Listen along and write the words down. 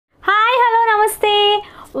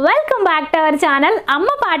Back to our channel అమ్మ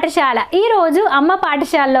పాఠశాల. ఈరోజు అమ్మ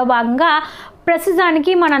పాఠశాలలో భాగంగా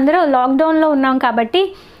ప్రస్తుతానికి మనందరం లాక్డౌన్లో ఉన్నాం కాబట్టి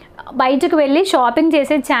బయటకు వెళ్ళి షాపింగ్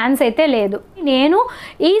చేసే ఛాన్స్ అయితే లేదు. నేను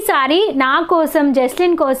ఈసారి నా కోసం,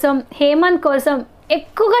 జస్లిన్ కోసం, హేమంత్ కోసం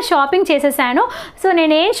ఎక్కువగా షాపింగ్ చేసేసాను. సో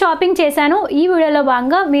నేను ఏం షాపింగ్ చేశాను ఈ వీడియోలో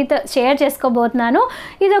భాగంగా మీతో షేర్ చేసుకోబోతున్నాను.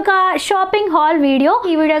 ఇది ఒక షాపింగ్ హాల్ వీడియో.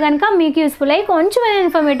 ఈ వీడియో కనుక మీకు యూస్ఫుల్ అయ్యి కొంచెం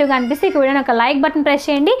ఇన్ఫర్మేటివ్గా అనిపిస్తే ఈ వీడియోని ఒక లైక్ బటన్ ప్రెస్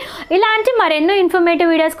చేయండి. ఇలాంటి మరెన్నో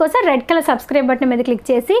ఇన్ఫర్మేటివ్ వీడియోస్ కోసం రెడ్ కలర్ సబ్స్క్రైబ్ బటన్ మీద క్లిక్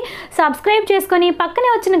చేసి సబ్స్క్రైబ్ చేసుకొని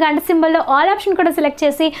పక్కనే వచ్చిన గంట సింబల్లో ఆల్ ఆప్షన్ కూడా సెలెక్ట్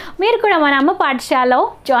చేసి మీరు కూడా మన అమ్మ పాఠశాలలో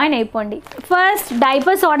జాయిన్ అయిపోండి. ఫస్ట్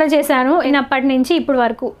డైపర్స్ ఆర్డర్ చేశాను. ఇప్పటి నుంచి ఇప్పుడు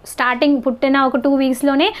వరకు స్టార్టింగ్ పుట్టిన ఒక 2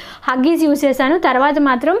 వీక్స్లోనే హగ్గీస్ యూజ్ చేశాను. తర్వాత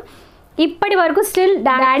మాత్రం ఇప్పటి వరకు still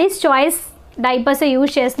daddy's choice diapers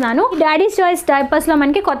use చేస్తున్నాను. డాడీస్ చాయిస్ డైపర్స్లో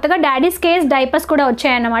మనకి కొత్తగా డాడీస్ కేస్ డైపర్స్ కూడా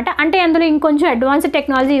వచ్చాయన్నమాట. అంటే అందులో ఇంకొంచెం అడ్వాన్స్డ్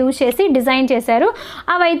టెక్నాలజీ యూజ్ చేసి డిజైన్ చేశారు.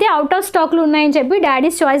 అవైతే అవుట్ ఆఫ్ స్టాక్లు ఉన్నాయని చెప్పి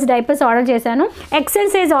డాడీస్ చాయిస్ డైపర్స్ ఆర్డర్ చేశాను.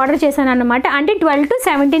 ఎక్సెల్ సైజ్ ఆర్డర్ చేశాను అనమాట. అంటే 12 to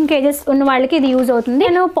 17 kgs ఉన్న వాళ్ళకి ఇది యూజ్ అవుతుంది.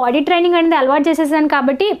 నేను బాడీ ట్రైనింగ్ అనేది అలవాటు చేసేసాను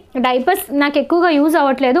కాబట్టి డైపర్స్ నాకు ఎక్కువగా యూజ్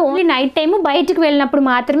అవ్వట్లేదు. ఓన్లీ నైట్ టైము బయటికి వెళ్ళినప్పుడు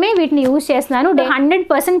మాత్రమే వీటిని యూజ్ చేస్తున్నాను.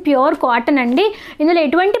 100% ప్యూర్ కాటన్ అండి. ఇందులో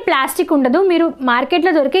ఎటువంటి ప్లాస్టిక్ ఉండదు. మీరు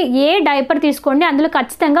మార్కెట్లో దొరికే ఏ డైపర్ తీసుకోండి అందులో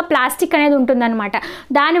ఖచ్చితంగా ప్లాస్టిక్ అనేది ఉంటుందన్నమాట.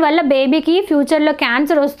 దానివల్ల బేబీకి ఫ్యూచర్లో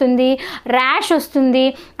క్యాన్సర్ వస్తుంది, ర్యాష్ వస్తుంది.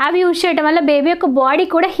 అవి యూజ్ చేయడం వల్ల బేబీ యొక్క బాడీ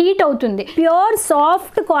కూడా హీట్ అవుతుంది. ప్యూర్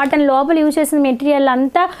సాఫ్ట్ కాటన్, లోపల యూజ్ చేసిన మెటీరియల్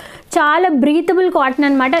అంతా చాలా బ్రీతబుల్ కాటన్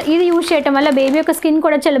అనమాట. ఇది యూజ్ చేయడం వల్ల బేబీ యొక్క స్కిన్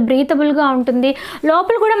కూడా చాలా బ్రీతబుల్గా ఉంటుంది.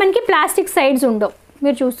 లోపల కూడా మనకి ప్లాస్టిక్ సైడ్స్ ఉండవు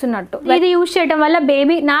మీరు చూస్తున్నట్టు. ఇది యూజ్ చేయడం వల్ల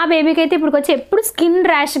నా బేబీకి అయితే ఇప్పుడు వచ్చి ఎప్పుడు స్కిన్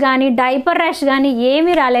ర్యాష్ కానీ డైపర్ ర్యాష్ కానీ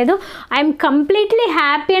ఏమీ రాలేదు. I'm completely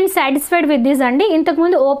happy and satisfied with this అండి.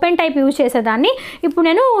 ఇంతకుముందు ఓపెన్ టైప్ యూజ్ చేసేదాన్ని. ఇప్పుడు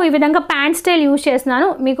నేను ఈ విధంగా ప్యాంట్ స్టైల్ యూజ్ చేస్తున్నాను.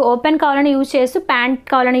 మీకు ఓపెన్ కావాలని యూజ్ చేయొచ్చు, ప్యాంట్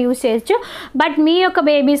కావాలని యూజ్ చేయొచ్చు. బట్ మీ యొక్క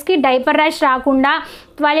బేబీస్కి డైపర్ ర్యాష్ రాకుండా,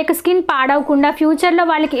 వాళ్ళ యొక్క స్కిన్ పాడవకుండా, ఫ్యూచర్లో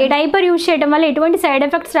వాళ్ళకి డైపర్ యూజ్ చేయడం వల్ల ఎటువంటి సైడ్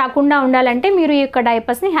ఎఫెక్ట్స్ రాకుండా ఉండాలంటే మీరు ఈ యొక్క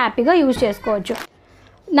డైపర్స్ని హ్యాపీగా యూజ్ చేసుకోవచ్చు.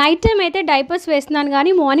 నైట్ టైం అయితే డైపర్స్ వేస్తున్నాను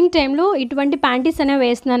కానీ మార్నింగ్ టైంలో ఇటువంటి ప్యాంటీస్ అనేవి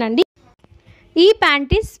వేస్తున్నానండి. ఈ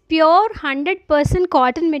ప్యాంటీస్ ప్యూర్ 100%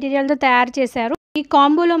 కాటన్ మెటీరియల్తో తయారు చేశారు. ఈ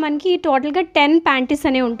కాంబోలో మనకి టోటల్గా 10 ప్యాంటీస్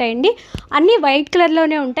అనేవి ఉంటాయండి. అన్నీ వైట్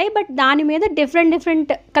కలర్లోనే ఉంటాయి. బట్ దాని మీద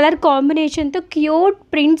డిఫరెంట్ కలర్ కాంబినేషన్తో క్యూట్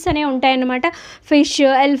ప్రింట్స్ అనేవి ఉంటాయన్నమాట. ఫిష్,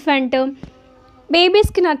 ఎలిఫెంట్,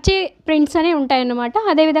 బేబీస్కి నచ్చే ప్రింట్స్ అనేవి ఉంటాయన్నమాట.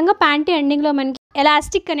 అదేవిధంగా ప్యాంటీ ఎండింగ్లో మనకి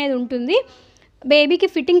ఎలాస్టిక్ అనేది ఉంటుంది బేబీకి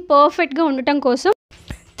ఫిట్టింగ్ పర్ఫెక్ట్గా ఉండటం కోసం.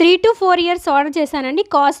 3 to 4 years ఆర్డర్ చేశానండి.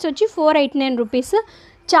 కాస్ట్ వచ్చి 489 రూపీస్.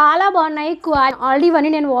 చాలా బాగున్నాయి. ఆల్రెడీ ఇవన్నీ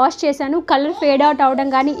నేను వాష్ చేశాను. కలర్ ఫేడ్ అవుట్ అవడం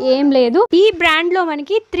కానీ ఏం లేదు. ఈ బ్రాండ్లో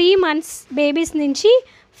మనకి 3 months బేబీస్ నుంచి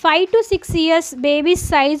 5 to 6 years బేబీస్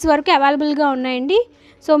సైజ్ వరకు అవైలబుల్గా ఉన్నాయండి.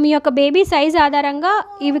 సో మీ యొక్క బేబీ సైజ్ ఆధారంగా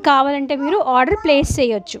ఇవి కావాలంటే మీరు ఆర్డర్ ప్లేస్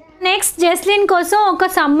చేయొచ్చు. నెక్స్ట్ జస్లిన్ కోసం ఒక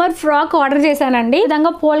సమ్మర్ ఫ్రాక్ ఆర్డర్ చేశానండి. ఈ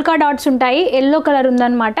విధంగా పోల్కా డాట్స్ ఉంటాయి. ఎల్లో కలర్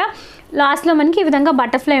ఉందన్నమాట. లాస్ట్లో మనకి ఈ విధంగా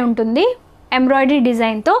బటర్ఫ్లై ఉంటుంది ఎంబ్రాయిడరీ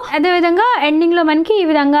డిజైన్తో. అదేవిధంగా ఎండింగ్లో మనకి ఈ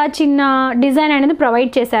విధంగా చిన్న డిజైన్ అనేది ప్రొవైడ్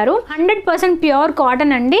చేశారు. 100% ప్యూర్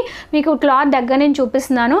కాటన్ అండి. మీకు క్లాత్ దగ్గర నేను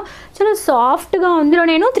చూపిస్తున్నాను. చాలా సాఫ్ట్గా ఉంది. ఇందులో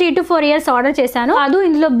నేను 3 to 4 years ఆర్డర్ చేశాను.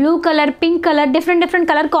 ఇందులో blue colour, pink colour, different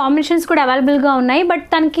colour combinations కూడా అవైలబుల్గా ఉన్నాయి. బట్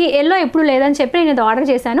తనకి ఎల్లో ఎప్పుడు లేదని చెప్పి నేను ఇది ఆర్డర్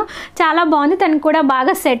చేశాను. చాలా బాగుంది. తనకి కూడా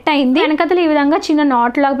బాగా సెట్ అయింది. వెనకతలు ఈ విధంగా చిన్న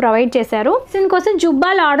నాట్ లాగా ప్రొవైడ్ చేశారు. దీనికోసం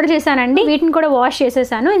జుబ్బాలు ఆర్డర్ చేశానండి. వీటిని కూడా వాష్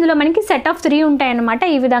చేసేసాను. ఇందులో మనకి సెట్ ఆఫ్ 3 ఉంటాయి అన్నమాట.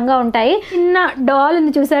 ఈ విధంగా ఉంటాయి. చిన్న డాల్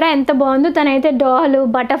ఉంది చూసారా ఎంత బాగుందో. తనైతే డాల్,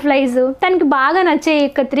 బటర్ఫ్లైస్ తనకి బాగా నచ్చే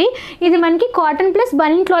యొక్క 3. ఇది మనకి కాటన్ ప్లస్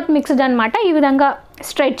బనియన్ క్లాత్ మిక్స్డ్ అనమాట. ఈ విధంగా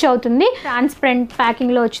స్ట్రెచ్ అవుతుంది. ట్రాన్స్పరెంట్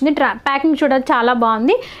ప్యాకింగ్లో వచ్చింది. ప్యాకింగ్ చూడ చాలా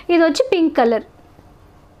బాగుంది. ఇది వచ్చి పింక్ కలర్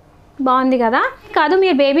బాగుంది కదా. కాదు,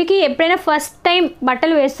 మీరు బేబీకి ఎప్పుడైనా ఫస్ట్ టైం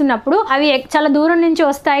బట్టలు వేస్తున్నప్పుడు అవి చాలా దూరం నుంచి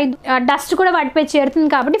వస్తాయి, డస్ట్ కూడా వాటిపై చేరుతుంది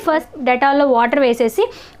కాబట్టి ఫస్ట్ డెటాల్లో వాటర్ వేసేసి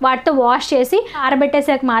వాటితో వాష్ చేసి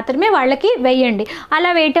ఆరబెట్టేసాక మాత్రమే వాళ్ళకి వేయండి.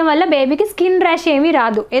 అలా వేయటం వల్ల బేబీకి స్కిన్ ర్యాష్ ఏమీ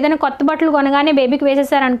రాదు. ఏదైనా కొత్త బట్టలు కొనగానే బేబీకి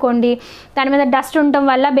వేసేసారనుకోండి, దాని మీద డస్ట్ ఉండటం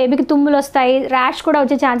వల్ల బేబీకి తుమ్ములు వస్తాయి, ర్యాష్ కూడా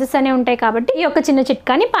వచ్చే ఛాన్సెస్ అనేవి ఉంటాయి. కాబట్టి ఈ యొక్క చిన్న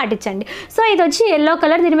చిట్కాని పాటించండి. సో ఇది వచ్చి ఎల్లో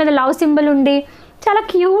కలర్, దీని మీద లవ్ సింబల్ ఉండి చాలా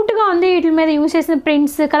క్యూట్గా ఉంది. వీటి మీద యూజ్ చేసిన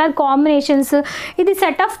ప్రింట్స్, కలర్ కాంబినేషన్స్. ఇది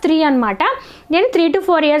సెట్ ఆఫ్ 3 అనమాట. నేను 3 to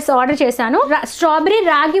 4 years ఆర్డర్ చేశాను. స్ట్రాబెరీ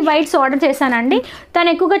రాగి వైట్స్ ఆర్డర్ చేశానండి.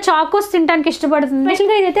 తను ఎక్కువగా చాకోస్ తినడానికి ఇష్టపడుతుంది.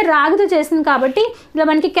 స్పెషల్గా ఇదైతే రాగితో చేసింది కాబట్టి ఇలా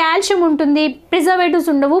మనకి కాల్షియం ఉంటుంది,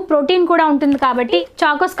 ప్రిజర్వేటివ్స్ ఉండవు, ప్రోటీన్ కూడా ఉంటుంది కాబట్టి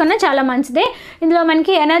చాకోస్ కన్నా చాలా మంచిదే. ఇందులో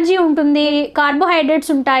మనకి ఎనర్జీ ఉంటుంది,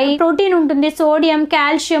 కార్బోహైడ్రేట్స్ ఉంటాయి, ప్రోటీన్ ఉంటుంది, సోడియం,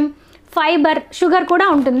 కాల్షియం, ఫైబర్, షుగర్ కూడా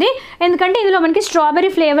ఉంటుంది. ఎందుకంటే ఇందులో మనకి స్ట్రాబెర్రీ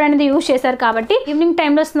ఫ్లేవర్ అనేది యూజ్ చేశారు కాబట్టి ఈవినింగ్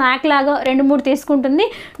టైంలో స్నాక్ లాగా 2-3 తీసుకుంటుంది.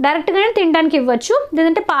 డైరెక్ట్గానే తినడానికి ఇవ్వచ్చు,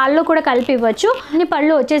 లేదంటే పాల్లో కూడా కలిపి ఇవ్వచ్చు. అన్ని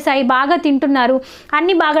పళ్ళు వచ్చేసాయి, బాగా తింటున్నారు,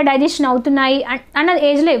 అన్ని బాగా డైజెషన్ అవుతున్నాయి అన్న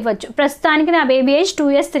ఏజ్లో ఇవ్వచ్చు. ప్రస్తుతానికి నా బేబీ ఏజ్ 2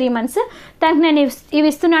 years 3 months. తనకి నేను ఇవి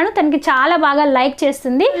ఇస్తున్నాను. తనకి చాలా బాగా లైక్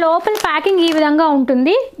చేస్తుంది. లోపల ప్యాకింగ్ ఈ విధంగా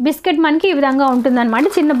ఉంటుంది. బిస్కెట్ మనకి ఈ విధంగా ఉంటుంది అనమాట,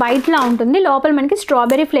 చిన్న బైట్లా ఉంటుంది. లోపల మనకి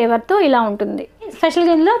స్ట్రాబెర్రీ ఫ్లేవర్తో ఇలా ఉంటుంది.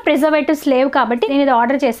 స్పెషల్గా ఇందులో ప్రిజర్వేటివ్స్ లేవు కాబట్టి నేను ఇది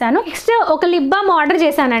ఆర్డర్ చేశాను. నెక్స్ట్ ఒక లిప్ బామ్ ఆర్డర్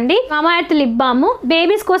చేశానండి, మామా ఎర్త్ లిప్ బామ్.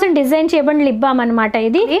 బేబీస్ కోసం డిజైన్ చేయబడిన లిప్ బామ్ అనమాట.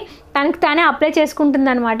 ఇది తనకి తానే అప్లై చేసుకుంటుంది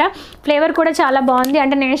అనమాట. ఫ్లేవర్ కూడా చాలా బాగుంది,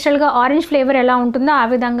 అంటే నేచురల్గా ఆరెంజ్ ఫ్లేవర్ ఎలా ఉంటుందో ఆ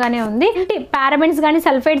విధంగానే ఉంది. పారాబెన్స్ కానీ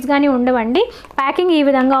సల్ఫైడ్స్ కానీ ఉండవండి. ప్యాకింగ్ ఈ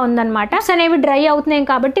విధంగా ఉందన్నమాట. అనేవి డ్రై అవుతున్నాయి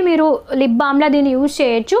కాబట్టి మీరు లిప్ బామ్లా దీన్ని యూజ్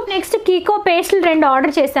చేయొచ్చు. నెక్స్ట్ కీకో పేస్ట్లు 2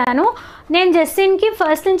 ఆర్డర్ చేశాను. నేను జస్టిన్కి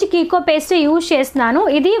ఫస్ట్ నుంచి కీకో పేస్ట్ యూజ్ చేస్తున్నాను.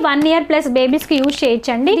 ఇది 1 year ప్లస్ బేబీస్కి యూజ్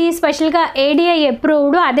చేయొచ్చండి. ఇది స్పెషల్గా ADI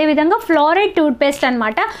అప్రూవ్డ్. అదేవిధంగా ఫ్లోరైడ్ టూత్ పేస్ట్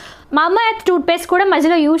అనమాట. మామా ఎర్త్ టూత్ పేస్ట్ కూడా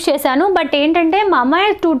మధ్యలో యూజ్ చేశాను. బట్ ఏంటంటే మామా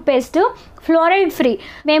earth tooth paste fluoride free.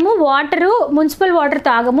 మేము మున్సిపల్ వాటర్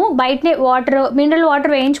తాగము, బయటనే మినరల్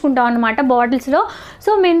వాటర్ వేయించుకుంటాం అనమాట బాటిల్స్లో.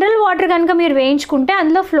 సో మినరల్ వాటర్ కనుక మీరు వేయించుకుంటే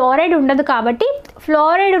అందులో ఫ్లోరైడ్ ఉండదు కాబట్టి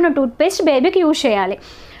ఫ్లోరైడ్ ఉన్న టూత్ పేస్ట్ బేబీకి యూజ్ చేయాలి.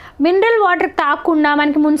 మినరల్ వాటర్ తాగకుండా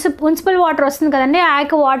మనకి మున్సిపల్ వాటర్ వస్తుంది కదండి, ఆ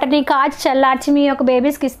యొక్క వాటర్ని కాచి చల్లార్చి మీ యొక్క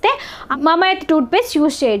బేబీస్కి ఇస్తే మామా ఎర్త్ టూత్ పేస్ట్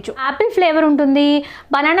యూజ్ చేయొచ్చు. యాపిల్ ఫ్లేవర్ ఉంటుంది,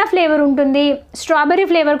 బనానా ఫ్లేవర్ ఉంటుంది, స్ట్రాబెర్రీ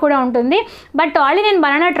ఫ్లేవర్ కూడా ఉంటుంది. బట్ ఆల్రెడీ నేను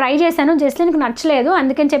బనానా ట్రై చేశాను, జస్లిన్కి నచ్చలేదు,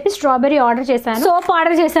 అందుకని చెప్పి స్ట్రాబెర్రీ ఆర్డర్ చేశాను. సోప్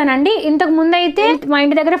ఆర్డర్ చేశానండి. ఇంతకు ముందు అయితే మా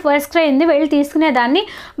ఇంటి దగ్గర ఫస్ట్ క్రై ఉంది, వెళ్ళి తీసుకునేదాన్ని.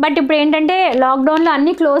 బట్ ఇప్పుడు ఏంటంటే లాక్డౌన్లో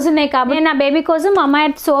అన్ని క్లోజ్ ఉన్నాయి కాబట్టి నేను నా బేబీ కోసం మామా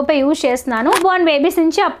ఎర్త్ సోపే యూజ్ చేస్తున్నాను. బోర్న్ బేబీస్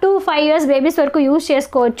నుంచి అప్ టు 5 years బేబీస్ వరకు యూజ్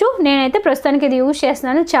చేసుకోవచ్చు. నేనైతే ప్రస్తుతానికి ఇది యూజ్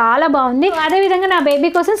చేస్తున్నాను, చాలా బాగుంది. అదేవిధంగా నా బేబీ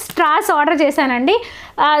కోసం స్ట్రాస్ ఆర్డర్ చేశానండి.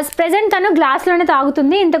 ప్రెజెంట్ తను గ్లాస్లోనే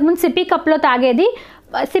తాగుతుంది. ఇంతకుముందు సిప్పీ కప్లో తాగేది.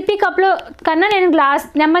 సిప్పీ కప్లో కన్నా నేను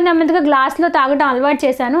నెమ్మదిగా గ్లాస్లో తాగడం అలవాటు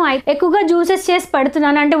చేశాను. ఎక్కువగా జ్యూసెస్ చేసి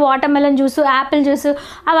పెడుతున్నాను, అంటే water melon juice, Apple juice,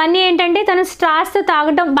 అవన్నీ ఏంటంటే తను స్ట్రాస్తో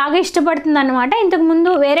తాగడం బాగా ఇష్టపడుతుంది అనమాట. ఇంతకుముందు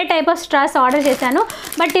వేరే టైప్ ఆఫ్ స్ట్రాస్ ఆర్డర్ చేశాను.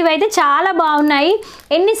 బట్ ఇవైతే చాలా బాగున్నాయి.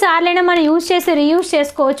 ఎన్నిసార్లైనా మనం రీయూజ్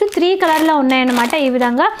చేసుకోవచ్చు. 3 కలర్లో ఉన్నాయన్నమాట. ఈ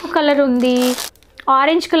విధంగా కలర్ ఉంది,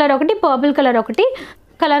 ఆరెంజ్ కలర్ ఒకటి, పర్పుల్ కలర్ ఒకటి,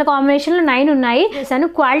 కలర్ కాంబినేషన్లో 9 ఉన్నాయి. చేశాను.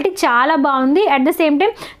 క్వాలిటీ చాలా బాగుంది. అట్ ద సేమ్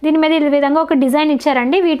టైం దీని మీద ఈ విధంగా ఒక డిజైన్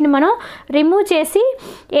ఇచ్చారండి. వీటిని మనం రిమూవ్ చేసి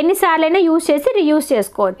ఎన్నిసార్లైనా యూజ్ చేసి రీయూజ్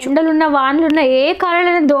చేసుకోవచ్చు. ఉండలున్న వానలున్న ఏ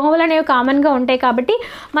కాలంలో దోమలు అనేవి కామన్గా ఉంటాయి కాబట్టి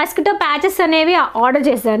మస్కిటో ప్యాచెస్ అనేవి ఆర్డర్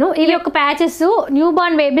చేశాను. ఇవి ఒక ప్యాచెస్ న్యూ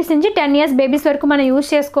బార్న్ బేబీస్ నుంచి 10 years బేబీస్ వరకు మనం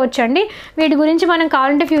యూజ్ చేసుకోవచ్చు అండి. వీటి గురించి మనం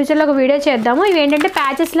కావాలంటే ఫ్యూచర్లో ఒక వీడియో చేద్దాము. ఇవి ఏంటంటే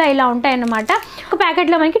ప్యాచెస్లో ఇలా ఉంటాయన్నమాట. ఒక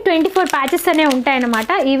ప్యాకెట్లో మనకి 24 ప్యాచెస్ అనేవి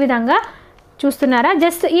ఉంటాయన్నమాట. ఈ విధంగా చూస్తున్నారా?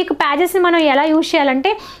 జస్ట్ ఈ ప్యాచెస్ని మనం ఎలా యూజ్ చేయాలంటే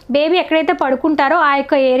బేబీ ఎక్కడైతే పడుకుంటారో ఆ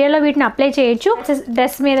యొక్క ఏరియాలో వీటిని అప్లై చేయొచ్చు.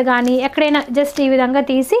 డ్రెస్ మీద కానీ ఎక్కడైనా జస్ట్ ఈ విధంగా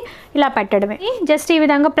తీసి ఇలా పెట్టడమే. జస్ట్ ఈ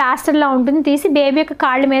విధంగా ప్లాస్టర్లా ఉంటుంది, తీసి బేబీ యొక్క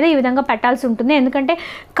కాళ్ళ మీద ఈ విధంగా పెట్టాల్సి ఉంటుంది. ఎందుకంటే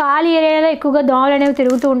కాలు ఏరియాలో ఎక్కువగా దోమలు అనేవి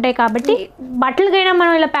తిరుగుతూ ఉంటాయి కాబట్టి బట్టలకైనా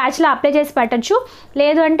మనం ఇలా ప్యాచ్లో అప్లై చేసి పెట్టచ్చు.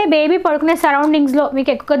 లేదు అంటే బేబీ పడుకునే సరౌండింగ్స్లో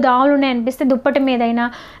మీకు ఎక్కువగా దోమలు ఉన్నాయి అనిపిస్తే దుప్పటి మీదైనా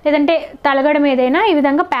లేదంటే తలగడ మీదైనా ఈ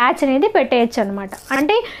విధంగా ప్యాచ్ అనేది పెట్టేయచ్చు అనమాట.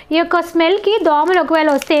 అంటే ఈ యొక్క స్మెల్కి దోమలు ఒకవేళ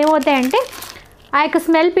వస్తే ఏమవుతాయంటే ఆ యొక్క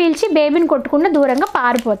స్మెల్ పీల్చి బేబీని కొట్టకుండా దూరంగా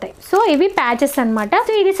పారిపోతాయి. సో ఇవి ప్యాచెస్ అనమాట.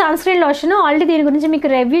 సో ఇది సన్ స్క్రీన్ లోషన్. ఆల్రెడీ దీని గురించి మీకు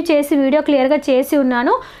రివ్యూ చేసి వీడియో క్లియర్గా చేసి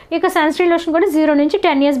ఉన్నాను. ఇక సన్ స్క్రీన్ లోషన్ కూడా 0 నుంచి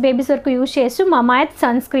 10 years బేబీస్ వరకు యూజ్ చేస్తూ మామా ఎర్త్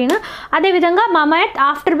సన్ స్క్రీన్, అదేవిధంగా మామా earth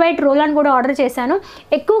after bite roll on కూడా ఆర్డర్ చేశాను.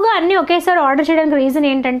 ఎక్కువగా అన్నీ ఒకేసారి ఆర్డర్ చేయడానికి రీజన్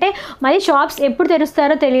ఏంటంటే మళ్ళీ షాప్స్ ఎప్పుడు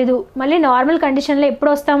తెరుస్తారో తెలియదు, మళ్ళీ నార్మల్ కండిషన్లో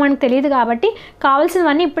ఎప్పుడు వస్తామో మనకు తెలియదు కాబట్టి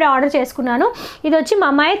కావాల్సినవన్నీ ఇప్పుడే ఆర్డర్ చేసుకున్నాను. ఇది వచ్చి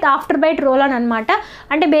మామా earth after bite roll on అనమాట.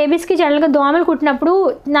 అంటే బేబీస్కి జనరల్గా దోమలు కుట్టినప్పుడు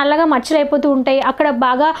నల్లగా మచ్చలు అయిపోతూ ఉంటాయి, అక్కడ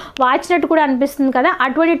బాగా వాచినట్టు కూడా అనిపిస్తుంది కదా,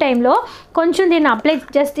 అటువంటి టైంలో కొంచెం దీన్ని అప్లై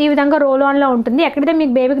జస్ట్ ఈ విధంగా రోల్ ఆన్లో ఉంటుంది. ఎక్కడైతే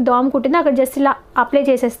మీకు బేబీకి దోమ కుట్టిందో అక్కడ జస్ట్ ఇలా అప్లై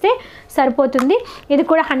చేసేస్తే సరిపోతుంది. ఇది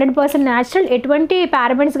కూడా 100% న్యాచురల్, ఎటువంటి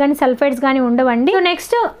పారాబెన్స్ కానీ సల్ఫైడ్స్ కానీ ఉండవండి. సో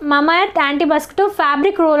నెక్స్ట్ మామా earth anti mosquito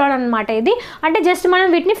fabric roll on అనమాట. ఇది అంటే జస్ట్ మనం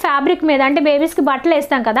వీటిని ఫ్యాబ్రిక్ మీద, అంటే బేబీస్కి బట్టలు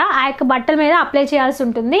వేస్తాం కదా, ఆ యొక్క బట్టల మీద అప్లై చేయాల్సి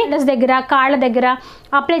ఉంటుంది. డ్రెస్ దగ్గర, కాళ్ళ దగ్గర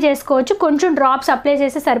అప్లై చేసుకోవచ్చు. కొంచెం డ్రాప్స్ అప్లై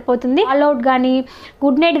చేస్తే సరిపోతుంది. ఆల్అవుట్ కానీ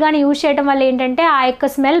గుడ్ నైట్ కానీ యూజ్ చేయడం వల్ల ఏంటంటే ఆ యొక్క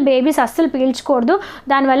స్మెల్ బేబీస్ అస్సలు పీల్చకూడదు.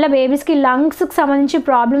 దానివల్ల బేబీస్కి లంగ్స్కి సంబంధించి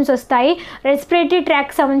ప్రాబ్లమ్స్ వస్తాయి, రెస్పిరేటరీ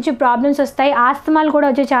ట్రాక్కి సంబంధించి ప్రాబ్లమ్స్ వస్తాయి, ఆస్తమాలు కూడా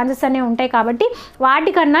వచ్చే ఛాన్సెస్ అనేవి ఉంటాయి. కాబట్టి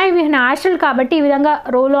వాటికన్నా ఇవి న్యాచురల్ కాబట్టి ఈ విధంగా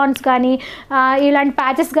రోల్ ఆన్స్ కానీ ఇలాంటి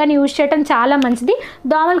ప్యాచెస్ కానీ యూజ్ చేయడం చాలా మంచిది.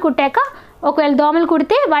 దోమలు కుట్టాక ఒకవేళ దోమలు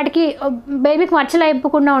కుడితే వాటికి బేబీకి మచ్చలు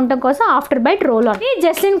అయిపోకుండా ఉండటం కోసం ఆఫ్టర్ బైట్ రోల్ ఆన్. ఈ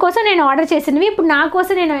జస్లిన్ కోసం నేను ఆర్డర్ చేసినవి. ఇప్పుడు నా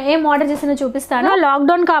కోసం నేను ఏం ఆర్డర్ చేసినా చూపిస్తాను.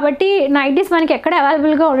 లాక్డౌన్ కాబట్టి నైటీస్ మనకి ఎక్కడ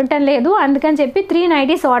అవైలబుల్గా ఉండటం లేదు, అందుకని చెప్పి 3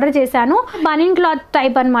 నైటీస్ ఆర్డర్ చేశాను. బనియన్ క్లాత్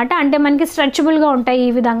టైప్ అనమాట, అంటే మనకి స్ట్రెచబుల్గా ఉంటాయి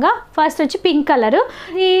ఈ విధంగా. ఫస్ట్ వచ్చి పింక్ కలర్,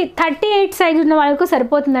 ఇది 38 సైజ్ ఉన్న వాళ్ళకు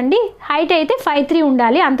సరిపోతుందండి. హైట్ అయితే 5'3"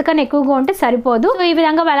 ఉండాలి, అంతకన్నా ఎక్కువగా ఉంటే సరిపోదు. సో ఈ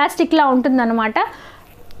విధంగా ఎలాస్టిక్ లా ఉంటుంది అనమాట.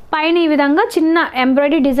 పైన ఈ విధంగా చిన్న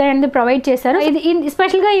ఎంబ్రాయిడరీ డిజైన్ అనేది ప్రొవైడ్ చేశారు. ఇది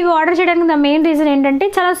స్పెషల్గా ఇవి ఆర్డర్ చేయడానికి ద మెయిన్ రీజన్ ఏంటంటే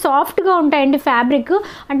చాలా సాఫ్ట్గా ఉంటాయండి ఫ్యాబ్రిక్.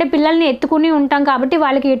 అంటే పిల్లల్ని ఎత్తుకుని ఉంటాం కాబట్టి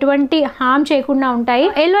వాళ్ళకి ఎటువంటి హార్మ్ చేయకుండా ఉంటాయి.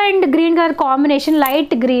 Yellow and green colour combination,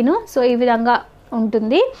 light green. So ఈ విధంగా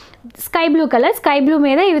ఉంటుంది. Sky blue colour, sky blue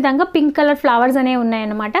మీద ఈ విధంగా పింక్ కలర్ ఫ్లవర్స్ అనేవి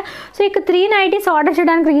ఉన్నాయన్నమాట. సో ఇక 3 నైటీస్ ఆర్డర్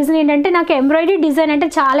చేయడానికి రీజన్ ఏంటంటే నాకు ఎంబ్రాయిడరీ డిజైన్ అంటే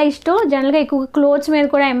చాలా ఇష్టం. జనరల్గా ఎక్కువ క్లోత్స్ మీద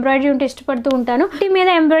కూడా ఎంబ్రాయిడరీ ఉంటే ఇష్టపడుతూ ఉంటాను. వీటి మీద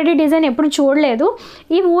ఎంబ్రాయిడరీ డిజైన్ ఎప్పుడు చూడలేదు.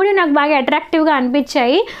 ఈ 3 నాకు బాగా అట్రాక్టివ్గా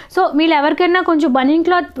అనిపించాయి. సో మీరు ఎవరికైనా కొంచెం బనియన్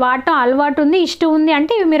క్లాత్ వాడటం అలవాటు ఉంది, ఇష్టం ఉంది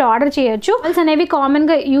అంటే ఇవి మీరు ఆర్డర్ చేయొచ్చు. టవల్స్ అనేవి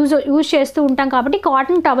కామన్గా యూజ్ చేస్తూ ఉంటాం కాబట్టి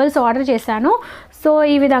కాటన్ టవల్స్ ఆర్డర్ చేశాను. సో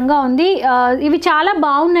ఈ విధంగా ఉంది. ఇవి చాలా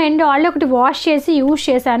బాగున్నాయండి. ఆల్రెడీ ఒకటి వాష్ చేసి యూజ్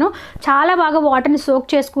చేశాను, చాలా బాగా వాటర్ని సోక్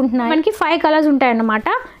చేసుకుంటున్నాయి. మనకి 5 కలర్స్ ఉంటాయన్నమాట.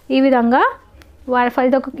 ఈ విధంగా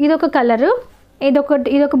ఇదొక కలరు,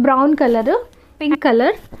 ఇదొక brown colour, pink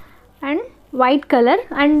colour and white colour,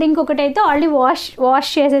 and ఇంకొకటి అయితే ఆల్రెడీ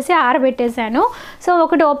వాష్ చేసేసి ఆరబెట్టేశాను. సో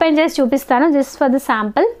ఒకటి ఓపెన్ చేసి చూపిస్తాను just for the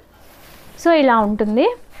sample. So ఇలా ఉంటుంది.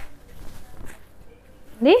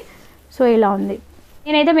 సో ఇలా ఉంది.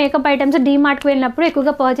 నేనైతే మేకప్ ఐటమ్స్ డీమార్ట్కి వెళ్ళినప్పుడు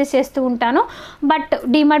ఎక్కువగా పర్చేస్ చేస్తూ ఉంటాను. బట్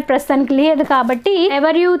డీమార్ట్ ప్రస్తుతానికి లేదు కాబట్టి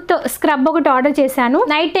ఎవర్ యూత్ స్క్రబ్ ఒకటి ఆర్డర్ చేశాను.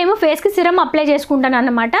 నైట్ టైము ఫేస్కి సిరమ్ అప్లై చేసుకుంటాను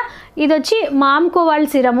అన్నమాట. ఇది వచ్చి మామ్కో వాళ్ళ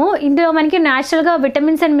సిరము. ఇందులో మనకి న్యాచురల్గా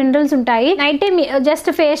విటమిన్స్ అండ్ మినరల్స్ ఉంటాయి. Night time just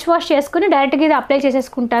face wash చేసుకుని డైరెక్ట్గా ఇది అప్లై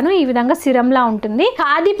చేసేసుకుంటాను. ఈ విధంగా సిరమ్లా ఉంటుంది.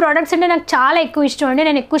 ఖాదీ ప్రోడక్ట్స్ అంటే నాకు చాలా ఎక్కువ ఇష్టం అండి.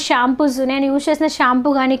 నేను ఎక్కువ షాంపూస్, నేను యూజ్ చేసిన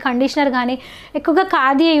షాంపూ కానీ కండిషనర్ కానీ ఎక్కువగా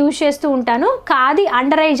ఖాదీ యూజ్ చేస్తూ ఉంటాను. ఖాదీ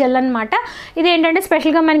అండర్ ఐ జెల్ అనమాట. ఇది ఏంటంటే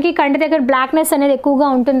స్పెషల్గా మనకి కంటి దగ్గర బ్లాక్నెస్ అనేది ఎక్కువగా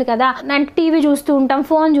ఉంటుంది కదా, అంటే టీవీ చూస్తూ ఉంటాం,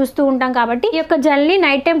 ఫోన్ చూస్తూ ఉంటాం కాబట్టి ఈ యొక్క జెల్ని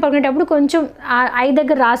నైట్ టైం పడుకునేటప్పుడు కొంచెం ఐ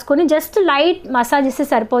దగ్గర రాసుకొని జస్ట్ లైట్ మసాజ్ ఇస్తే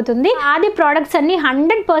సరిపోతుంది. అది ప్రోడక్ట్స్ అన్ని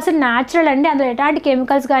 100% న్యాచురల్ అండి. అందులో ఎలాంటి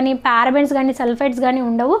కెమికల్స్ కానీ పారాబెన్స్ కానీ సల్ఫైడ్స్ కానీ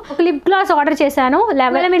ఉండవు. ఒక లిప్ గ్లాస్ ఆర్డర్ చేశాను.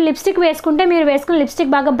 లెవెల్ మీరు లిప్స్టిక్ వేసుకుంటే మీరు వేసుకున్న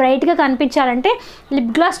లిప్స్టిక్ బాగా బ్రైట్గా కనిపించాలంటే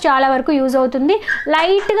లిప్ గ్లాస్ చాలా వరకు యూజ్ అవుతుంది.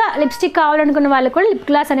 లైట్గా లిప్స్టిక్ కావాలనుకున్న వాళ్ళకి కూడా లిప్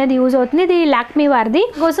గ్లాస్ అనేది యూజ్ అవుతుంది. ఇది లాక్మీ వారిది.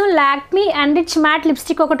 కోసం Lakme and rich mat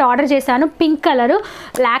lipstick ఒకటి ఆర్డర్ చేశాను, పింక్ కలర్.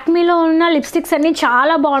 లాక్మీలో ఉన్న లిప్స్టిక్స్ అన్ని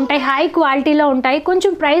చాలా బాగుంటాయి, హై క్వాలిటీలో ఉంటాయి.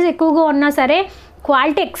 కొంచెం ప్రైస్ ఎక్కువగా ఉన్నా సరే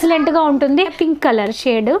క్వాలిటీ ఎక్సలెంట్గా ఉంటుంది. Pink colour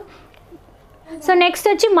shade. So next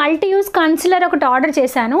వచ్చి మల్టీ యూజ్ కన్సిలర్ ఒకటి ఆర్డర్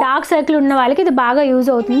చేశాను. డార్క్ సర్కిల్ ఉన్న వాళ్ళకి ఇది బాగా యూజ్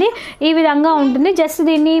అవుతుంది. ఈ విధంగా ఉంటుంది. జస్ట్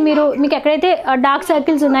దీన్ని మీకు ఎక్కడైతే డార్క్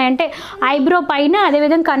సర్కిల్స్ ఉన్నాయంటే ఐబ్రో పైన,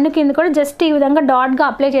 అదేవిధంగా కన్ను కింద కూడా జస్ట్ ఈ విధంగా డాట్గా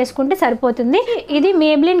అప్లై చేసుకుంటే సరిపోతుంది. ఇది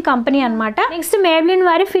మేబ్లిన్ కంపెనీ అనమాట. నెక్స్ట్ మేబ్లిన్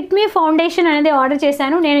వారి ఫిట్ మీ ఫౌండేషన్ అనేది ఆర్డర్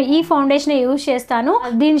చేశాను. నేను ఈ ఫౌండేషన్ యూజ్ చేస్తాను.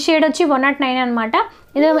 దీని షేడ్ వచ్చి 109 అనమాట.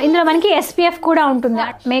 ఇందులో మనకి SPF కూడా ఉంటుంది.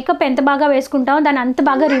 మేకప్ ఎంత బాగా వేసుకుంటామో దాన్ని అంత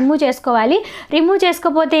బాగా రిమూవ్ చేసుకోవాలి. రిమూవ్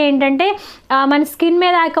చేసుకోకపోతే ఏంటంటే మన స్కిన్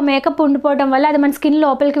మీద ఆ మేకప్ ఉండిపోవడం వల్ల అది మన స్కిన్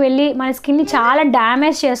లోపలికి వెళ్ళి మన స్కిన్ని చాలా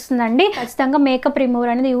డ్యామేజ్ చేస్తుందండి. ఖచ్చితంగా మేకప్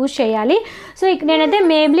రిమూవర్ అనేది యూజ్ చేయాలి. సో నేనైతే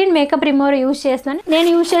మేబ్లిన్ మేకప్ రిమూవర్ యూజ్ చేస్తాను. నేను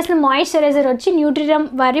యూజ్ చేసిన మాయిశ్చరైజర్ వచ్చి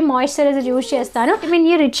న్యూట్రిరమ్ వారి మాయిశ్చరైజర్ యూజ్ చేస్తాను. విటమిన్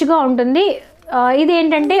E రిచ్గా ఉంటుంది. ఇది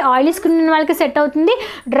ఏంటంటే ఆయిలీ స్కిన్ ఉన్న వాళ్ళకి సెట్ అవుతుంది,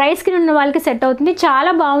 డ్రై స్కిన్ ఉన్న వాళ్ళకి సెట్ అవుతుంది.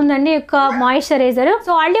 చాలా బాగుందండి ఈ యొక్క మాయిశ్చరైజర్.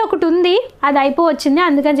 సో ఆల్రెడీ ఒకటి ఉంది, అది అయిపోవచ్చింది,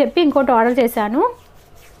 అందుకని చెప్పి ఇంకోటి ఆర్డర్ చేశాను.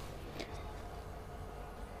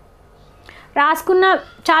 రాసుకున్న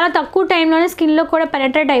చాలా తక్కువ టైంలోనే స్కిన్లో కూడా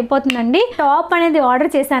పెనట్రేట్ అయిపోతుందండి. టాప్ అనేది ఆర్డర్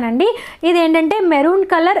చేశానండి. ఇది ఏంటంటే maroon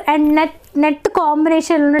colour and net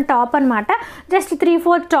combination ఉన్న టాప్ అనమాట. జస్ట్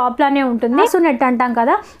 3/4 టాప్ లానే ఉంటుంది. సో నెట్ అంటాం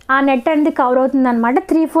కదా, ఆ నెట్ అనేది కవర్ అవుతుంది అనమాట.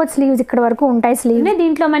 3/4 స్లీవ్స్ ఇక్కడ వరకు ఉంటాయి స్లీవ్.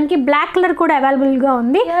 దీంట్లో మనకి బ్లాక్ కలర్ కూడా అవైలబుల్గా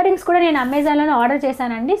ఉంది. ఇయర్ రింగ్స్ కూడా నేను అమెజాన్లోనే ఆర్డర్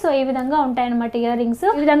చేశానండి. సో ఈ విధంగా ఉంటాయి అనమాట ఇయర్ రింగ్స్.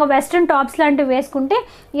 ఈ విధంగా వెస్ట్రన్ టాప్స్ లాంటివి వేసుకుంటే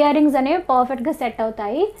ఇయర్ రింగ్స్ అనేవి పర్ఫెక్ట్గా సెట్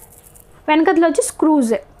అవుతాయి. వెనకట్లో వచ్చి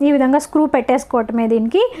స్క్రూస్, ఈ విధంగా స్క్రూ పెట్టేసుకోవటమే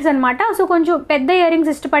దీనికి అనమాట. సో కొంచెం పెద్ద ఇయర్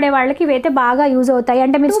రింగ్స్ ఇష్టపడే వాళ్ళకి ఇవైతే బాగా యూజ్ అవుతాయి.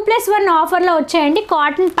 అంటే మీరు 2+1 ఆఫర్లో వచ్చాయండి.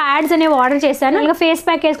 కాటన్ ప్యాడ్స్ అనేవి ఆర్డర్ చేశాను. ఇంకా ఫేస్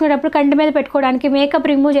ప్యాక్ వేసుకునేటప్పుడు కంటి మీద పెట్టుకోవడానికి, మేకప్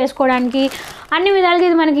రిమూవ్ చేసుకోవడానికి, అన్ని విధాలుగా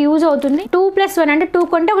ఇది మనకి యూజ్ అవుతుంది. 2+1 అంటే 2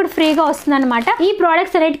 కొంటే ఒకటి ఫ్రీగా వస్తుంది అనమాట. ఈ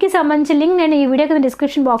ప్రోడక్ట్స్ అన్నిటికి సంబంధించిన లింక్ నేను ఈ వీడియో కింద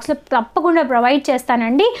డిస్క్రిప్షన్ బాక్స్లో తప్పకుండా ప్రొవైడ్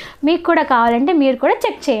చేస్తానండి. మీకు కూడా కావాలంటే మీరు కూడా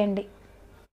చెక్ చేయండి.